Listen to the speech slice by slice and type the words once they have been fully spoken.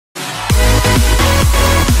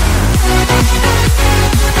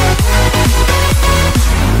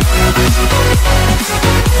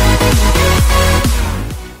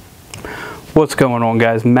What's going on,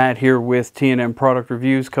 guys? Matt here with T&M Product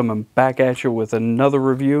Reviews, coming back at you with another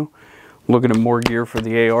review. Looking at more gear for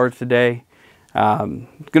the AR today. It's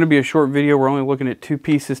going to be a short video. We're only looking at two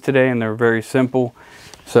pieces today and they're very simple.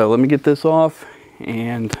 So let me get this off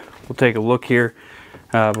and we'll take a look here.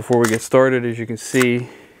 Before we get started, as you can see,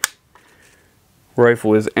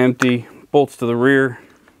 rifle is empty, bolts to the rear,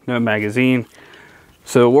 no magazine.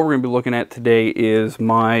 So what we're going to be looking at today is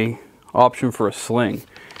my option for a sling.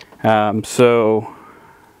 So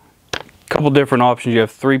a couple different options. You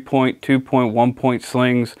have 3-point, 2-point, 1-point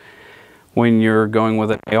slings when you're going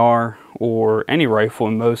with an AR or any rifle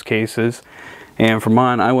in most cases. And for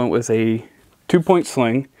mine, I went with a 2-point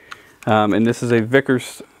sling, and this is a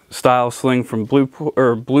Vickers style sling from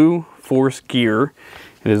Blue Force Gear.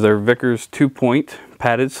 It is their Vickers 2-point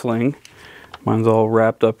padded sling. Mine's all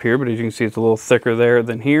wrapped up here, but as you can see, it's a little thicker there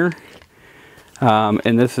than here.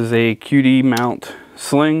 And this is a QD mount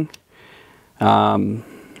sling.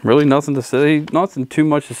 Really nothing to say, nothing too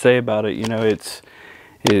much to say about it. You know, it's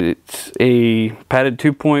a padded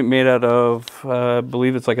 2-point made out of, I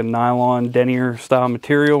believe it's like a nylon denier style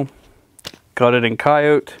material. Got it in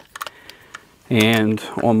coyote. And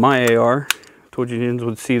on my AR, told you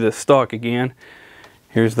would see the stock again.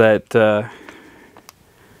 Here's that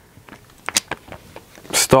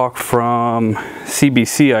stock from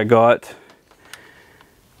CBC I got.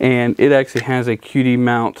 And it actually has a QD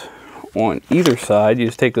mount on either side. You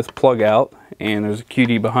just take this plug out and there's a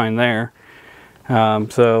QD behind there.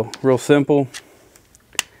 So real simple.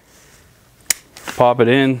 Pop it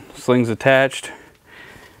in, sling's attached.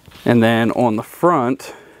 And then on the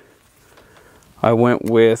front, I went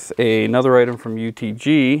with another item from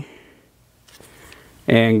UTG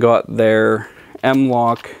and got their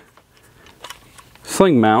M-Lock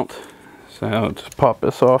sling mount. So just pop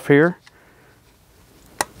this off here.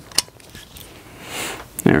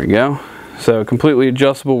 There we go. So completely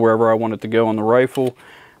adjustable wherever I want it to go on the rifle.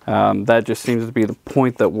 That just seems to be the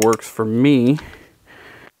point that works for me.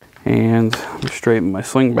 And let me straighten my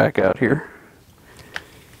sling back out here.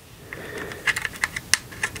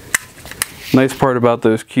 Nice part about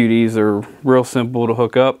those QDs, they're real simple to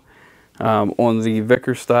hook up. On the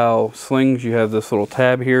Vickers style slings, you have this little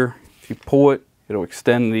tab here. If you pull it, it'll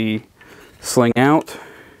extend the sling out.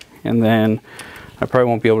 And then I probably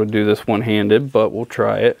won't be able to do this one-handed, but we'll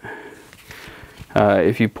try it.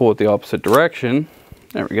 If you pull it the opposite direction,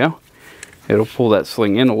 there we go, it'll pull that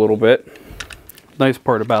sling in a little bit. Nice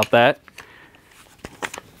part about that.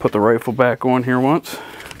 Put the rifle back on here once.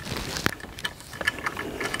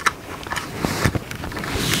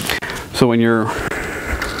 So when you're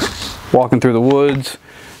walking through the woods,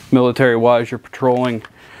 military-wise, you're patrolling,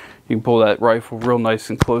 you can pull that rifle real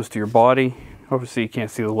nice and close to your body. Obviously you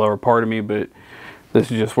can't see the lower part of me, but this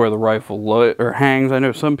is just where the rifle hangs. I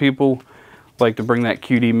know some people like to bring that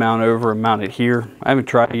QD mount over and mount it here. I haven't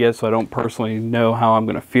tried it yet, so I don't personally know how I'm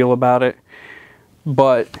going to feel about it.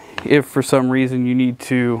 But if for some reason you need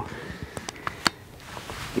to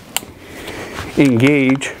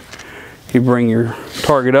engage, you bring your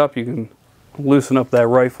target up, you can loosen up that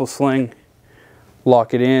rifle sling,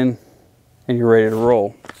 lock it in, and you're ready to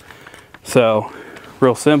roll. So,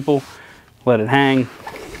 real simple. Let it hang.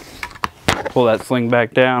 Pull that sling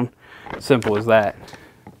back down. Simple as that.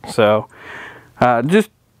 So just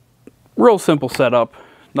real simple setup,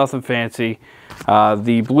 nothing fancy.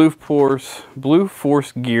 The Blue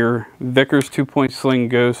Force Gear Vickers 2-point sling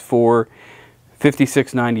goes for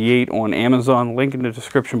 $56.98 on Amazon. Link in the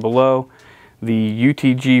description below. The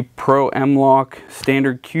UTG Pro M-Lock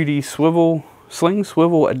standard QD sling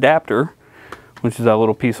swivel adapter, which is that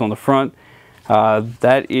little piece on the front.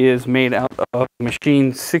 That is made out of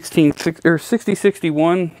machine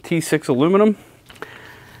 6061 T6 aluminum.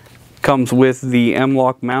 Comes with the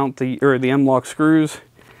M-Lock mount, the M-Lock screws,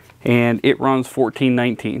 and it runs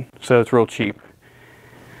 $14.19, so it's real cheap.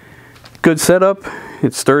 Good setup.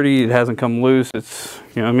 It's sturdy. It hasn't come loose. It's,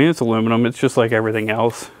 you know, I mean, it's aluminum. It's just like everything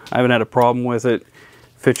else. I haven't had a problem with it.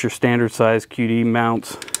 Fits your standard size QD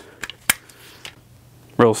mounts.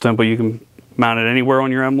 Real simple. You can mount it anywhere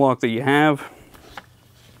on your M-Lock that you have.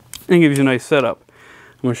 And it gives you a nice setup.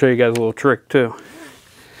 I'm going to show you guys a little trick too.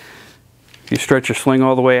 You stretch your sling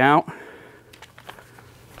all the way out.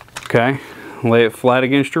 Okay, lay it flat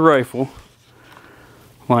against your rifle.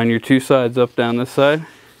 Line your two sides up down this side.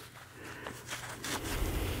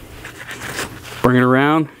 Bring it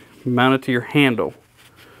around, mount it to your handle.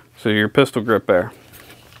 So your pistol grip there.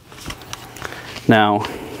 Now,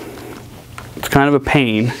 it's kind of a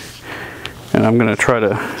pain, and I'm going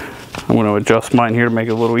to adjust mine here to make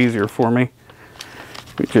it a little easier for me.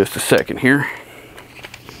 Just a second here.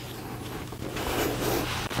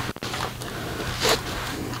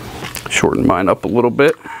 shorten mine up a little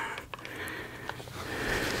bit.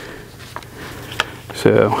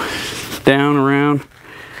 So down, around,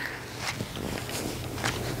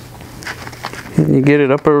 and you get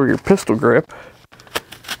it up over your pistol grip.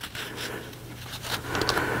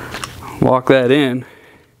 Lock that in.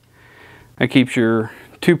 That keeps your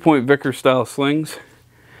 2-point Vickers style slings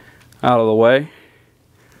out of the way,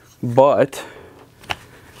 but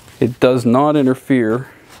it does not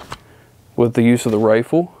interfere with the use of the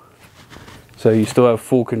rifle. So you still have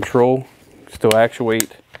full control, still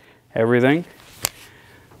actuate everything.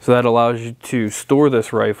 So that allows you to store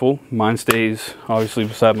this rifle. Mine stays obviously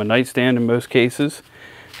beside my nightstand in most cases.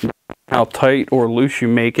 How tight or loose you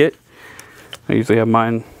make it. I usually have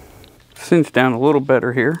mine cinched down a little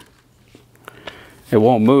better here. It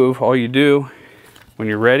won't move. All you do when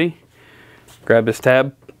you're ready, grab this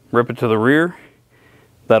tab, rip it to the rear.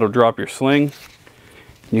 That'll drop your sling.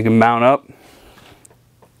 You can mount up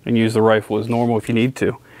and use the rifle as normal if you need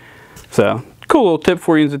to. So cool little tip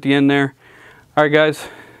for you at the end there. All right guys,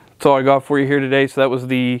 that's all I got for you here today. So that was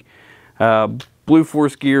the Blue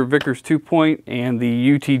Force Gear Vickers 2-point and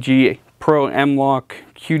the UTG Pro M-Lock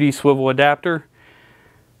QD swivel adapter.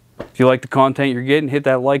 If you like the content you're getting, hit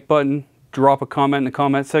that like button, drop a comment in the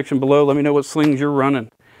comment section below. Let me know what slings you're running,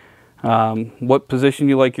 what position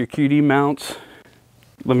you like your QD mounts.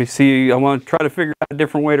 Let me see. I want to try to figure out a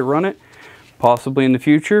different way to run it, possibly in the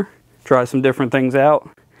future. Try some different things out.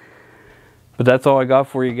 But that's all I got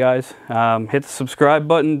for you guys. Hit the subscribe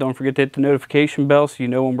button. Don't forget to hit the notification bell so you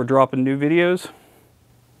know when we're dropping new videos.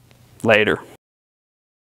 Later.